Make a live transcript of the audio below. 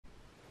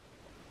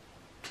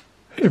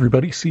Hey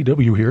everybody,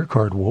 CW here,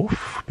 Card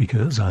Wolf,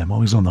 because I'm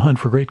always on the hunt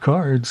for great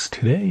cards.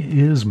 Today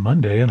is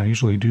Monday, and I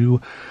usually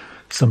do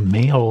some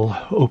mail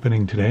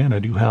opening today, and I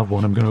do have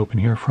one I'm going to open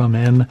here from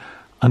an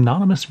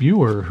anonymous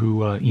viewer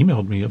who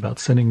emailed me about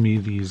sending me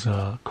these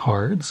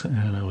cards,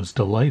 and I was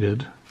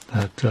delighted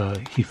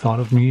that he thought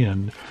of me,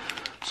 and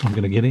so I'm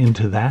going to get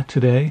into that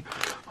today.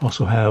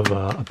 Also have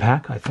a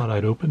pack I thought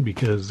I'd open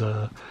because,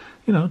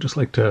 just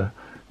like to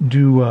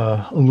do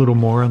a little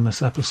more on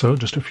this episode,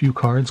 just a few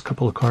cards, a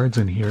couple of cards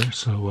in here,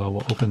 so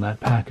we'll open that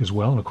pack as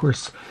well. And of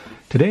course,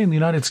 today in the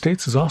United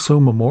States is also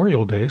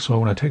Memorial Day, so I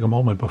want to take a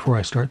moment before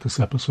I start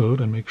this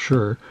episode and make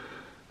sure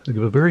to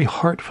give a very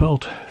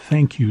heartfelt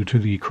thank you to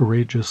the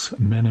courageous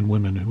men and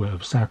women who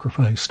have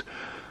sacrificed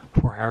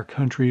for our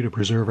country to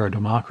preserve our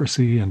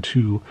democracy and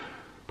to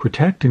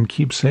protect and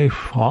keep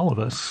safe all of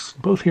us,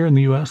 both here in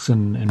the U.S.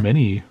 and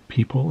many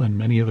people in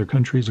many other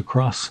countries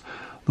across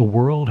the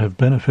world have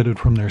benefited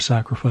from their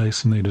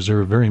sacrifice, and they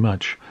deserve very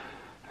much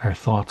our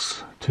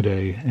thoughts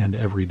today and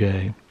every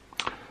day.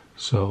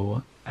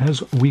 So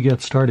as we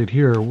get started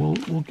here, we'll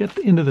get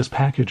into this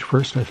package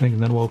first, I think,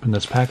 and then we'll open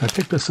this pack. I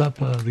picked this up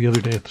the other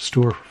day at the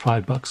store for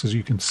 $5. As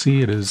you can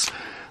see, it is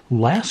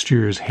last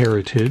year's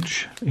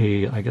Heritage,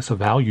 I guess a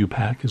value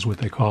pack is what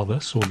they call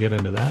this, so we'll get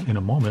into that in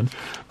a moment.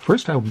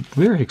 First, I'm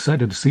very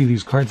excited to see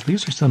these cards.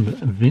 These are some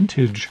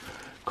vintage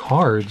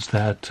cards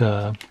that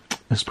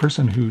this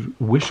person who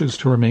wishes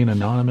to remain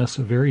anonymous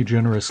very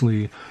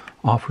generously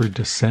offered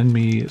to send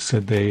me,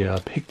 said they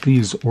picked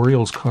these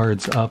Orioles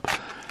cards up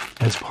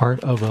as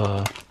part of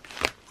I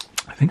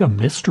think a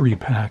mystery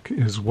pack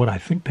is what I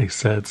think they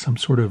said, some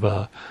sort of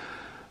a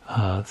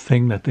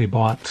thing that they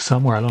bought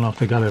somewhere. I don't know if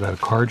they got it at a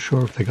card show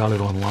or if they got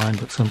it online,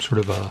 but some sort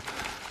of a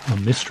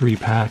mystery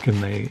pack,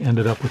 and they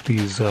ended up with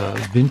these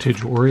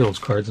vintage Orioles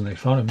cards, and they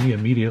thought of me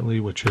immediately,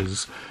 which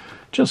is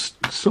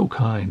just so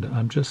kind.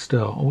 I'm just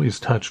always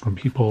touched when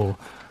people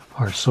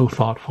are so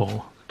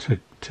thoughtful to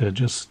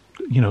just,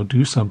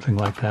 do something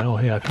like that. Oh,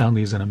 hey, I found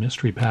these in a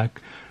mystery pack,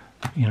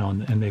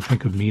 and they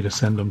think of me to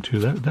send them to.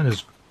 That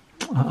is,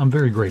 I'm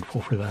very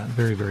grateful for that.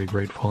 Very, very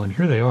grateful. And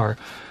here they are.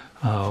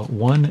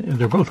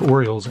 They're both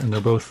Orioles, and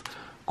they're both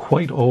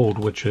quite old,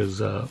 which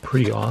is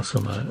pretty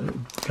awesome. I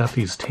got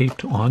these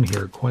taped on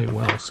here quite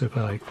well. So if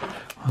I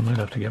might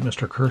have to get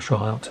Mr.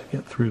 Kershaw out to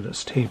get through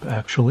this tape,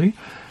 actually.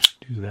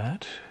 Do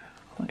that.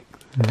 Like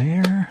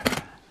there.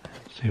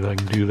 See if I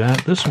can do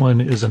that. This one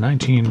is a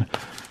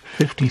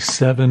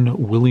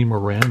 1957 Willie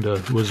Miranda,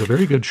 who was a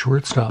very good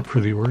shortstop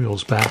for the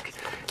Orioles back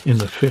in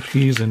the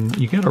 50s. And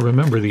you got to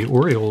remember, the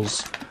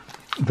Orioles,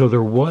 though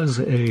there was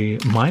a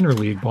minor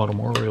league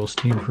Baltimore Orioles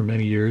team for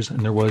many years, and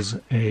there was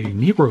a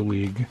Negro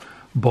League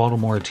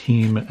Baltimore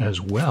team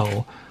as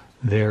well,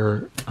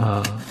 there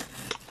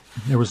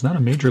was not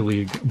a major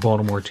league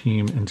Baltimore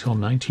team until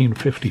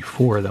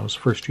 1954. That was the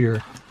first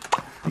year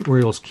the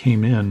Orioles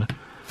came in.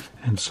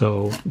 And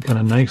so got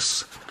a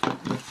nice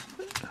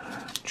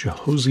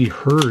Jehozy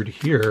Hurd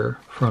here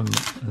from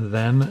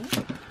then.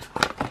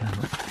 And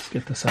let's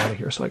get this out of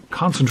here so I can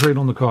concentrate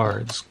on the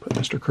cards. Put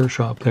Mr.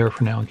 Kershaw up there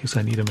for now in case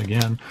I need him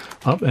again.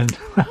 Up and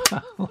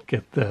look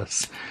at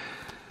this.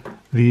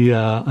 The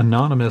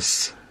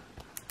anonymous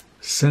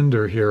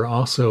sender here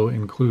also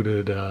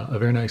included a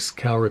very nice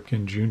Cal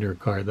Ripken Jr.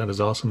 card. That is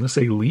awesome. This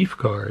is a Leaf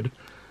card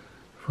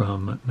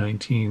from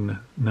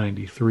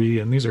 1993,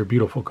 and these are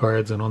beautiful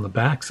cards, and on the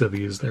backs of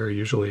these there are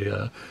usually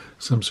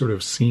some sort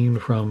of scene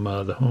from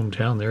the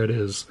hometown. There it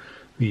is,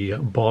 the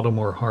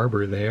Baltimore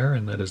Harbor there,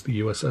 and that is the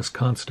USS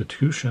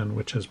Constitution,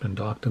 which has been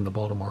docked in the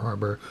Baltimore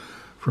Harbor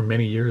for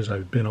many years.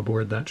 I've been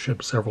aboard that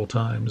ship several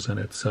times, and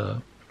it's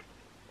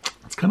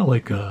kind of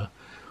like a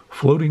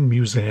floating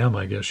museum,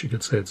 I guess you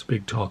could say. It's a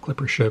big tall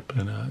clipper ship,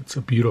 and it's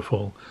a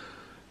beautiful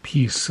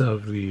piece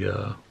of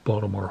the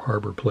Baltimore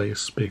Harbor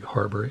Place, big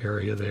harbor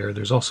area there.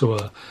 There's also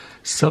a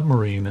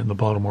submarine in the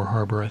Baltimore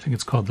Harbor. I think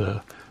it's called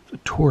the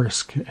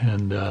Torsk,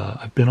 and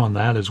I've been on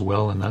that as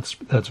well, and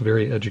that's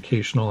very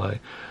educational.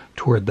 I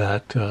toured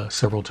that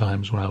several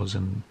times when I was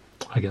in,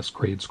 I guess,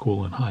 grade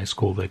school and high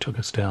school. They took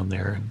us down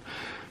there, and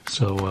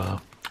so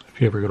if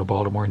you ever go to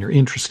Baltimore and you're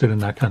interested in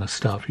that kind of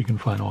stuff, you can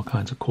find all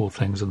kinds of cool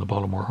things in the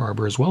Baltimore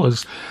Harbor, as well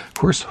as, of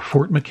course,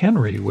 Fort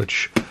McHenry,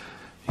 which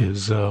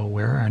is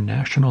where our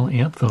national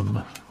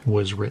anthem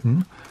was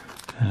written.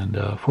 And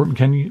Fort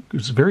McHenry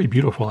is very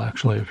beautiful,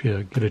 actually. If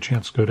you get a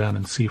chance to go down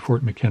and see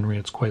Fort McHenry,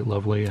 it's quite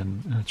lovely,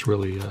 and it's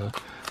really a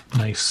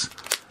nice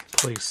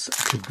place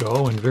to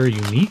go and very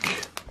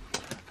unique.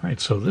 All right,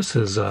 so both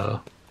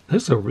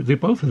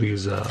of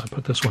these, I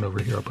put this one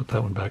over here, I'll put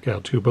that one back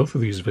out too. Both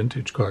of these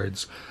vintage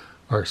cards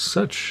are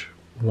such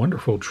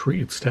wonderful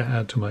treats to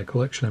add to my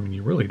collection. I mean,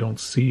 you really don't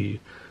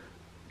see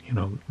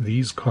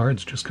these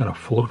cards just kind of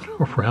floating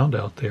around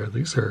out there.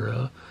 These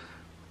are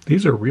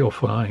real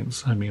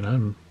finds. I mean,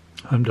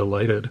 I'm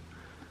delighted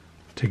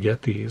to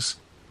get these.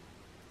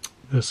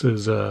 This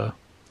is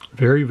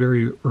very,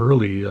 very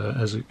early,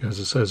 as it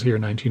says here,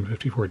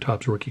 1954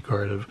 Topps rookie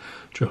card of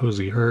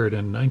Jehozy Hurd,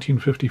 and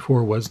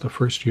 1954 was the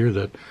first year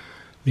that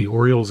the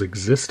Orioles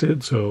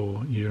existed,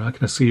 so you're not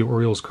going to see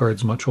Orioles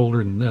cards much older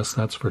than this,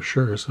 that's for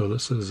sure. So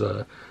this is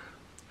a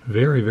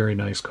very, very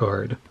nice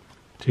card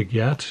to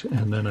get.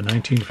 And then a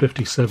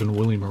 1957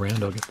 Willie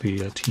Miranda. I'll get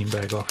the team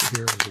bag off of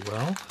here as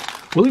well.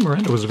 Willie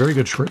Miranda was a very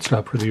good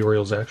shortstop for the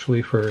Orioles,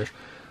 actually, for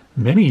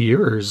many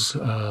years.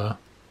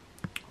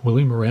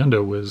 Willie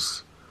Miranda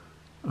was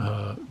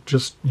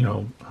just, you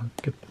know, I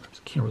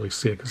can't really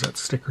see it because that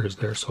sticker is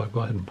there, so I'll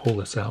go ahead and pull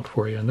this out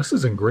for you. And this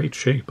is in great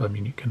shape. I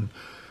mean, you can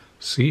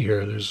see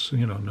here, there's,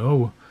 you know,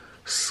 no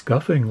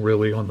scuffing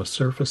really on the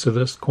surface of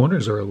this.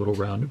 Corners are a little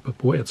rounded, but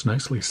boy, it's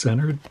nicely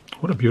centered.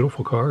 What a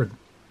beautiful card.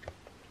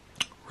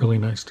 Really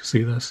nice to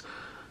see this.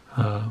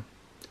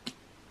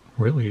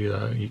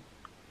 Really,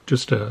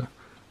 just a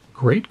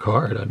great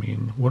card. I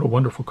mean, what a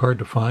wonderful card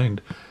to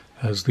find.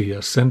 As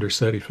the sender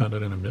said, he found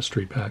it in a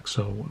mystery pack.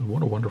 So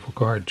what a wonderful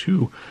card.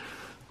 Two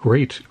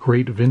great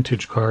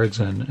vintage cards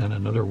and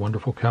another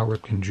wonderful Cal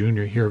Ripken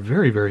Jr. here.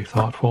 Very, very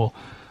thoughtful.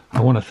 I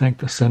want to thank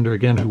the sender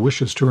again, who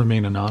wishes to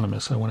remain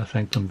anonymous. I want to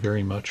thank them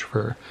very much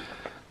for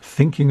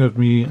thinking of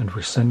me and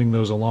for sending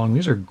those along.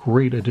 These are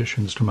great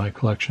additions to my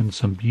collection.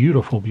 Some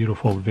beautiful,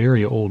 beautiful,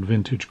 very old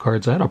vintage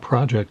cards. I had a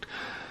project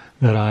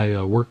that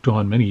I worked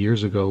on many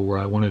years ago where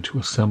I wanted to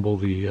assemble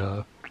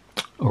the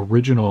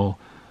original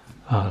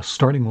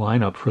starting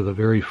lineup for the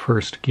very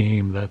first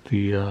game that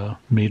the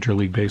Major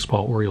League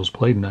Baseball Orioles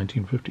played in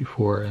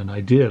 1954, and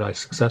I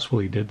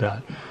successfully did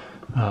that.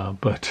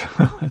 But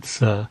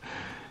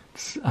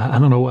I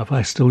don't know if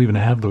I still even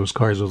have those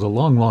cards. It was a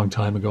long, long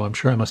time ago. I'm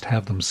sure I must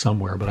have them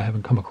somewhere, but I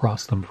haven't come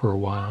across them for a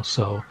while,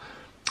 so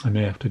I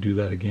may have to do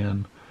that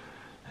again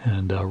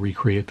and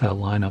recreate that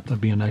lineup.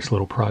 That'd be a nice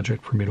little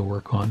project for me to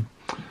work on.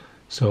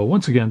 So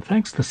once again,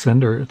 thanks to the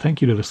sender.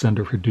 Thank you to the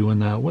sender for doing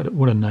that.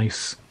 What a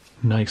nice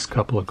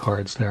couple of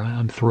cards there.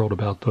 I'm thrilled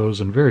about those,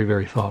 and very,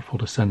 very thoughtful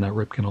to send that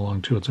Ripken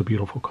along too. It's a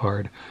beautiful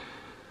card.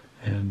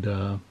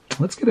 And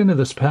let's get into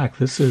this pack.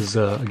 This is,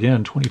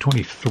 again,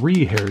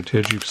 2023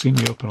 Heritage. You've seen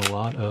me open a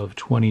lot of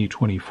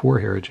 2024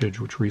 Heritage,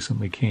 which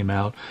recently came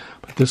out.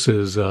 But this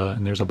is,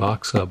 and there's a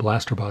box, a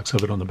blaster box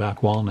of it on the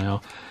back wall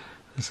now.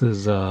 This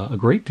is a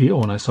great deal.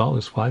 When I saw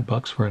this,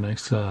 $5 for a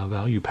nice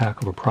value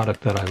pack of a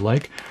product that I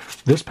like.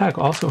 This pack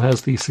also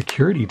has the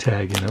security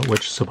tag in it,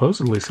 which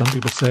supposedly some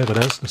people say that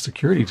as the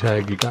security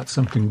tag, you got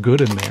something good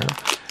in there.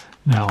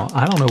 Now,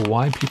 I don't know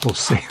why people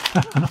say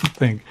that. I don't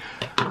think,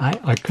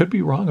 I could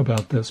be wrong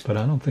about this, but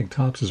I don't think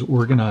Topps is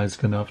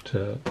organized enough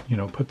to, you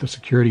know, put the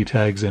security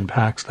tags in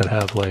packs that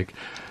have, like,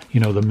 you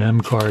know, the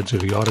mem cards or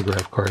the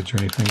autograph cards or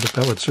anything. But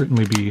that would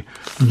certainly be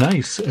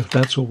nice if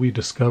that's what we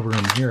discover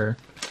in here.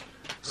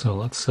 So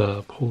let's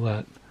pull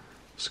that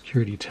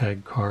security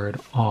tag card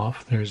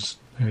off. There's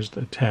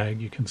the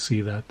tag. You can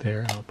see that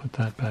there. I'll put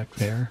that back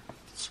there.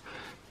 Let's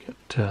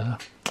get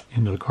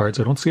into the cards.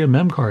 I don't see a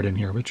mem card in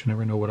here, but you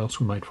never know what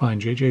else we might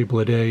find. J.J.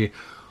 Bleday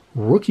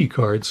rookie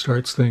card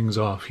starts things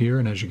off here,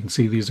 and as you can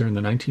see, these are in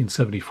the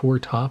 1974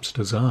 Topps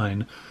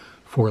design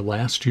for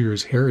last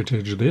year's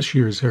Heritage. This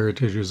year's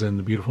Heritage is in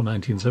the beautiful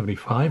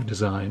 1975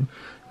 design.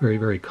 Very,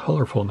 very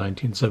colorful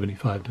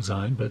 1975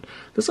 design, but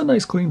this is a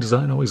nice, clean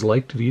design. I always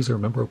liked these. I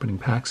remember opening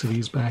packs of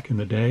these back in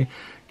the day.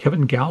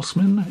 Kevin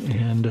Gausman,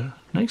 and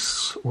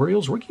nice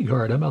Orioles rookie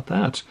card. How about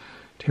that?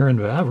 Terran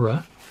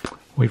Vavra.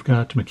 We've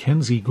got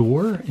Mackenzie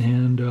Gore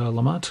and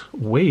Lamont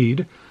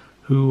Wade,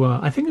 who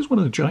I think is one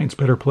of the Giants'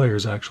 better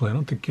players, actually. I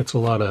don't think gets a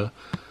lot of,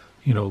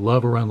 you know,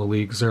 love around the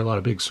league because there are a lot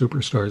of big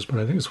superstars, but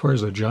I think as far as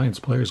the Giants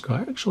players go,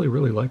 I actually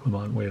really like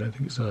Lamont Wade. I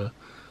think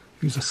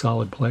he's a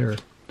solid player.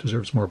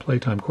 Deserves more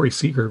playtime. Corey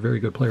Seager, very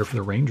good player for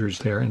the Rangers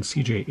there, and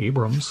C.J.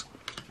 Abrams.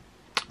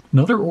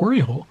 Another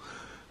Oriole.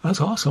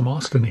 That's awesome.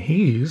 Austin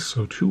Hayes.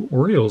 So 2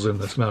 Orioles in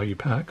this value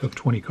pack of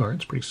 20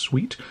 cards. Pretty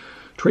sweet.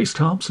 Trace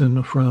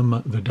Thompson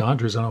from the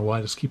Dodgers. I don't know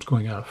why this keeps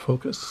going out of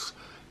focus.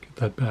 Get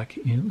that back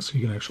in so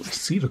you can actually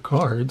see the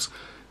cards.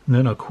 And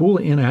then a cool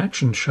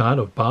in-action shot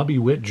of Bobby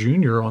Witt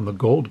Jr. on the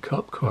Gold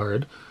Cup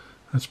card.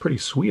 That's pretty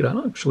sweet. I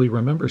don't actually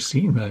remember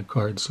seeing that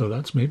card, so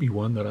that's maybe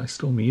one that I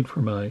still need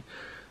for my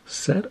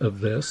set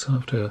of this. I'll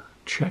have to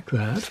check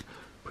that.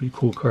 Pretty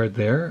cool card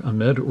there.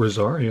 Ahmed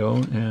Rosario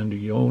and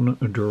Yon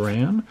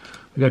Duran.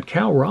 We got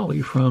Cal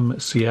Raleigh from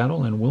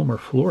Seattle and Wilmer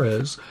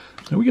Flores.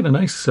 And we get a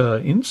nice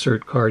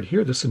insert card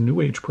here. This is a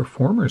New Age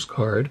Performers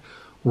card.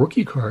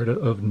 Rookie card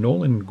of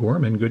Nolan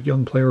Gorman. Good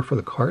young player for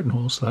the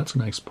Cardinals. So that's a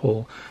nice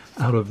pull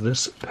out of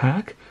this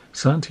pack.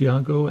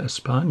 Santiago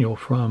Espanol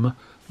from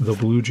the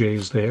Blue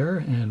Jays there.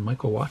 And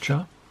Michael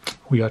Wacha.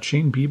 We got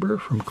Shane Bieber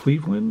from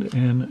Cleveland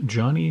and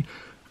Johnny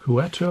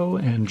Cueto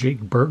and Jake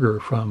Berger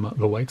from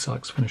the White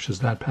Sox finishes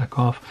that pack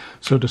off.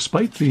 So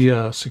despite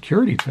the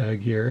security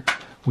tag here,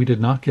 we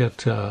did not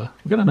get,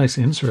 we got a nice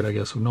insert, I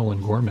guess, of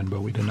Nolan Gorman,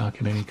 but we did not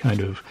get any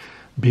kind of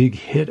big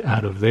hit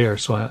out of there.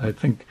 So I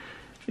think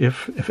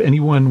if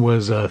anyone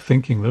was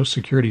thinking those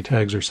security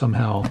tags are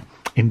somehow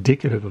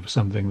indicative of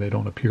something, they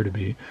don't appear to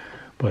be.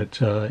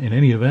 But in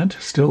any event,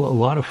 still a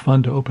lot of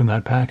fun to open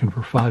that pack, and for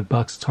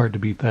 $5, it's hard to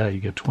beat that. You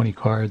get 20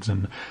 cards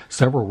and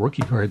several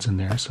rookie cards in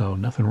there, so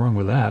nothing wrong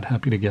with that.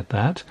 Happy to get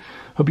that.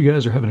 Hope you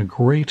guys are having a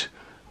great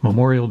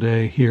Memorial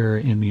Day here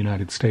in the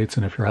United States,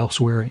 and if you're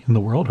elsewhere in the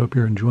world, hope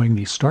you're enjoying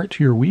the start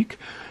to your week,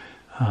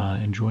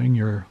 enjoying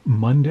your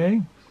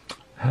Monday.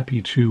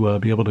 Happy to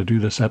be able to do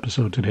this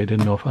episode today.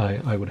 Didn't know if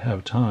I would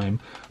have time.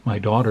 My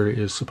daughter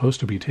is supposed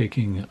to be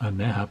taking a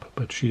nap,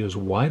 but she is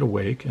wide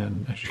awake,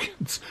 and as you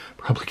can,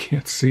 probably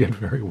can't see it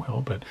very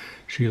well, but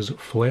she is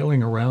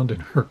flailing around in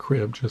her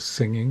crib, just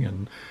singing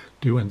and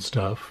doing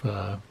stuff.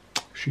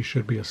 She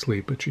should be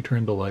asleep, but she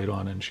turned the light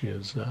on, and she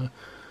is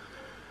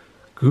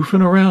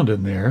goofing around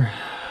in there.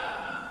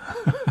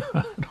 I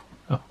don't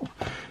know.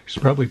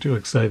 She's probably too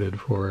excited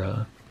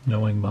for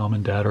knowing mom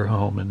and dad are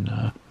home,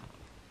 and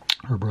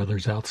her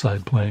brother's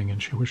outside playing,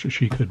 and she wishes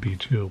she could be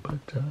too,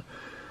 but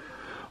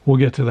we'll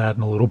get to that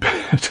in a little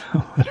bit.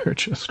 Let her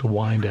just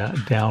wind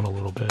down a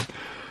little bit.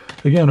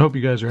 Again, hope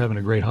you guys are having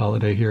a great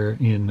holiday here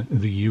in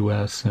the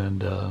U.S.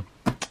 and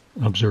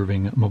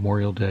observing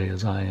Memorial Day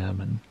as I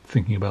am, and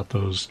thinking about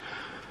those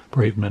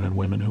brave men and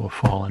women who have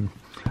fallen.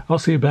 I'll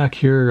see you back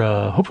here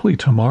hopefully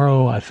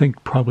tomorrow. I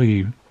think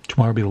probably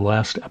tomorrow will be the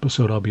last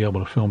episode I'll be able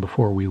to film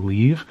before we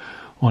leave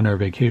on our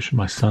vacation.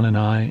 My son and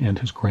I and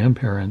his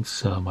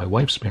grandparents, my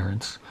wife's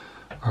parents,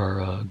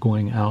 are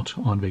going out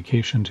on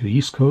vacation to the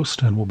East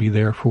Coast, and we'll be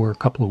there for a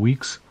couple of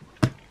weeks.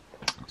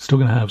 Still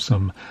going to have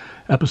some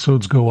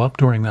episodes go up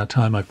during that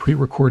time. I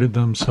pre-recorded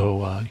them,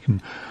 so you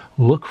can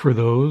look for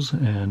those.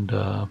 And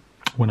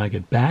when I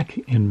get back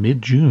in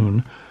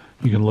mid-June,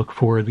 you can look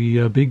for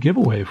the big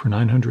giveaway for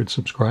 900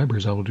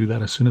 subscribers. I will do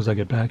that as soon as I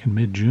get back in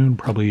mid-June.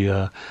 Probably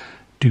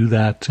do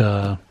that,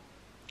 I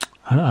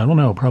don't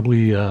know,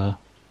 probably...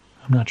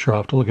 I'm not sure. I'll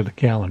have to look at the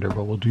calendar,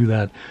 but we'll do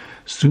that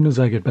as soon as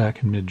I get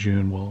back in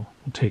mid-June. We'll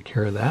take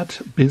care of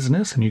that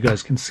business, and you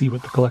guys can see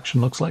what the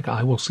collection looks like.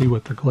 I will see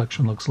what the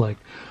collection looks like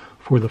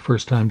for the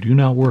first time. Do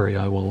not worry.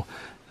 I'm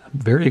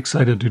very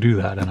excited to do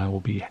that, and I will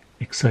be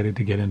excited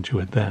to get into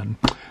it then.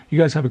 You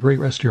guys have a great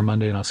rest of your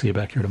Monday, and I'll see you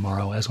back here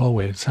tomorrow. As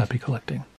always, happy collecting.